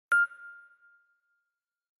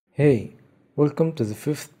Hey, welcome to the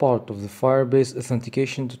fifth part of the Firebase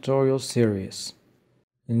Authentication tutorial series.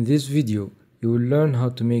 In this video, you will learn how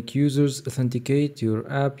to make users authenticate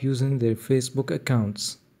your app using their Facebook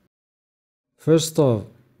accounts. First off,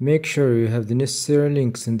 make sure you have the necessary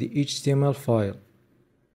links in the HTML file.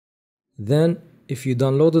 Then, if you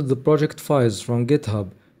downloaded the project files from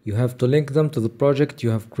GitHub, you have to link them to the project you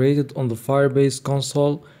have created on the Firebase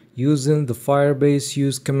console using the Firebase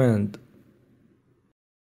use command.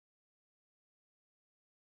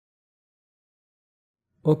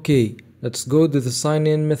 Okay, let's go to the Sign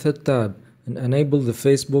In Method tab and enable the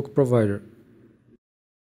Facebook provider.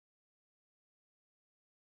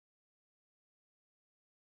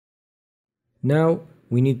 Now,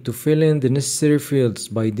 we need to fill in the necessary fields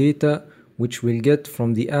by data which we'll get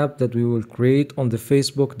from the app that we will create on the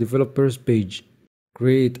Facebook developers page.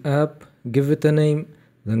 Create app, give it a name,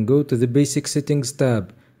 then go to the Basic Settings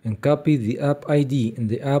tab and copy the app ID and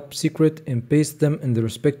the app secret and paste them in the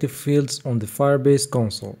respective fields on the Firebase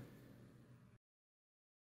console.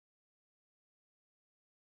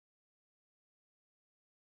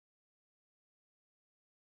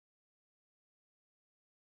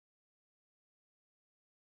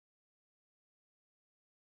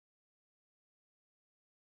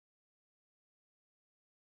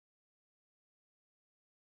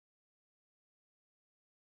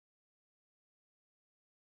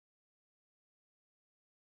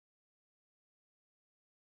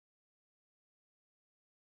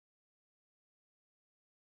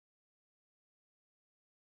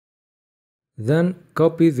 Then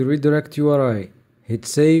copy the redirect URI, hit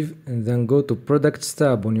save and then go to Products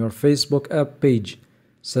tab on your Facebook app page.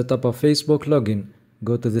 Set up a Facebook login,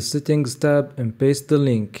 go to the Settings tab and paste the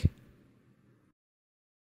link.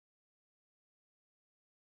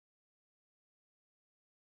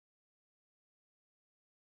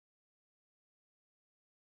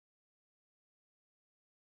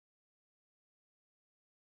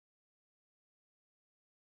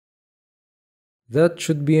 That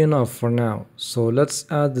should be enough for now, so let's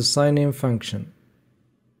add the sign-in function.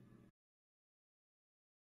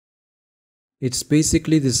 It's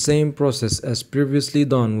basically the same process as previously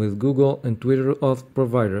done with Google and Twitter auth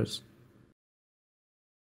providers.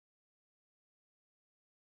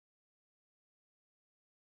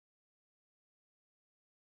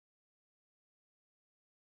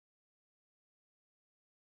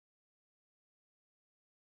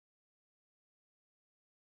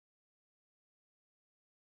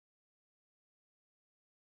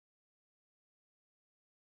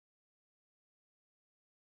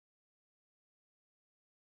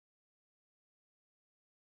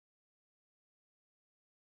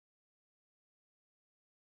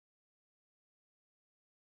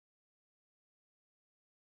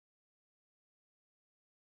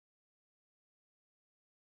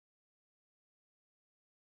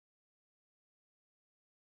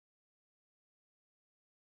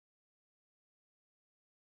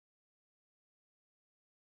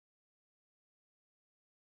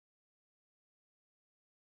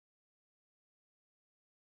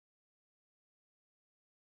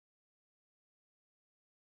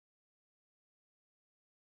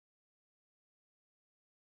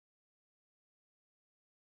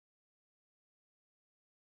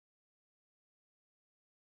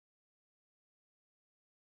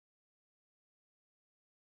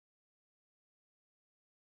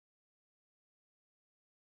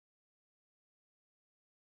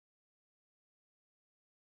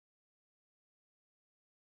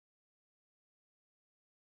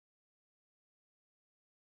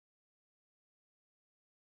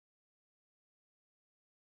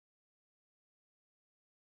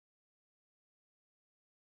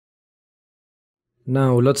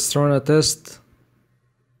 Now let's run a test,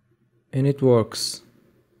 and it works.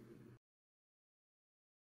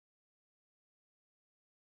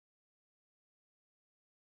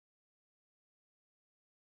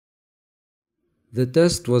 The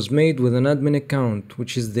test was made with an admin account,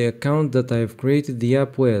 which is the account that I have created the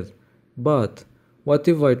app with. But what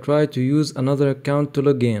if I try to use another account to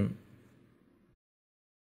log in?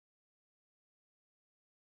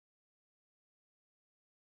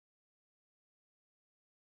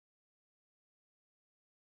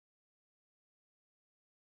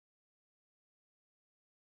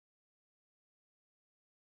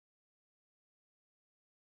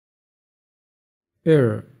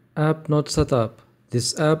 Error, app not set up.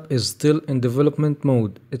 This app is still in development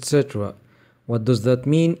mode, etc. What does that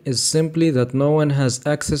mean is simply that no one has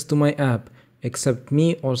access to my app except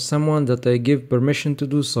me or someone that I give permission to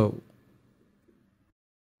do so.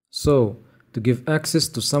 So, to give access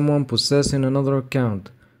to someone possessing another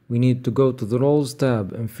account, we need to go to the Roles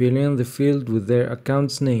tab and fill in the field with their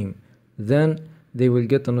account's name. Then they will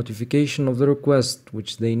get a notification of the request,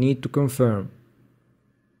 which they need to confirm.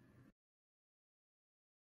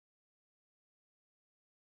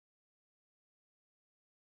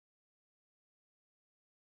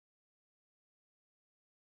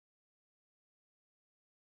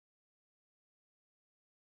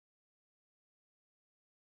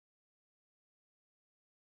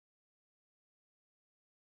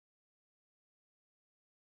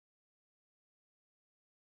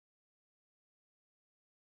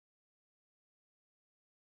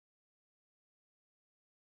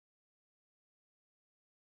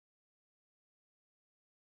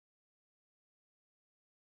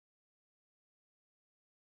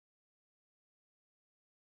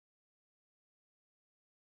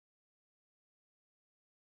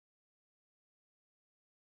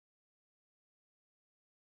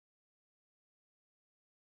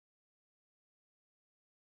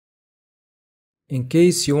 In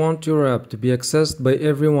case you want your app to be accessed by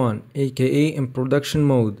everyone, aka in production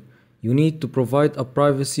mode, you need to provide a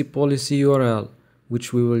privacy policy URL,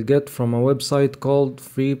 which we will get from a website called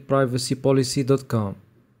freeprivacypolicy.com.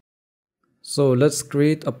 So let's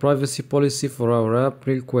create a privacy policy for our app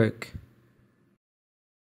real quick.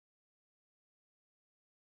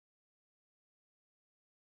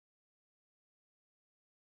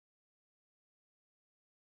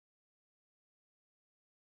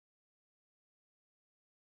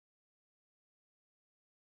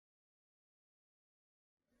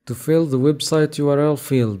 To fill the website URL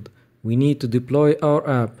field, we need to deploy our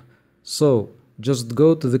app. So just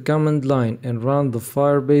go to the command line and run the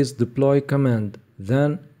Firebase deploy command,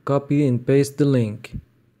 then copy and paste the link.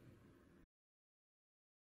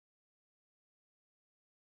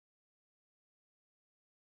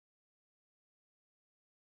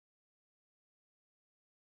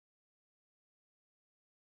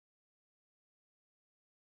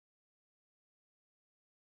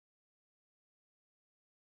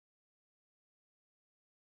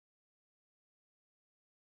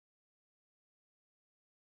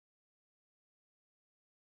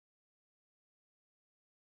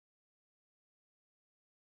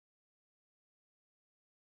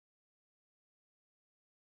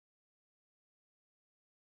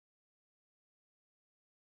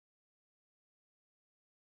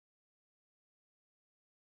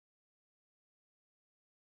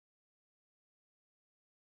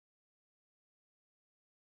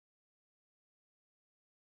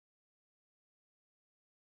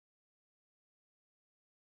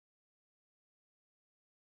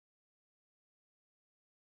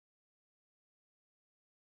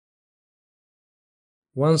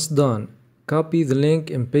 Once done, copy the link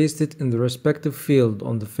and paste it in the respective field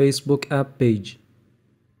on the Facebook app page.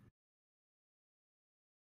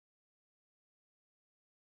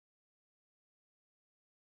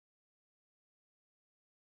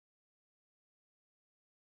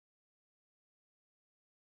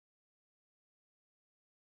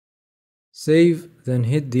 Save, then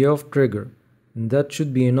hit the off trigger, and that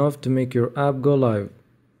should be enough to make your app go live.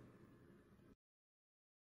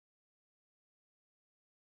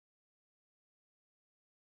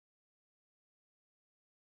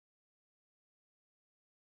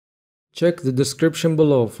 Check the description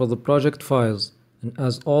below for the project files, and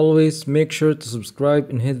as always, make sure to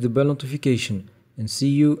subscribe and hit the bell notification, and see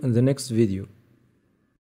you in the next video.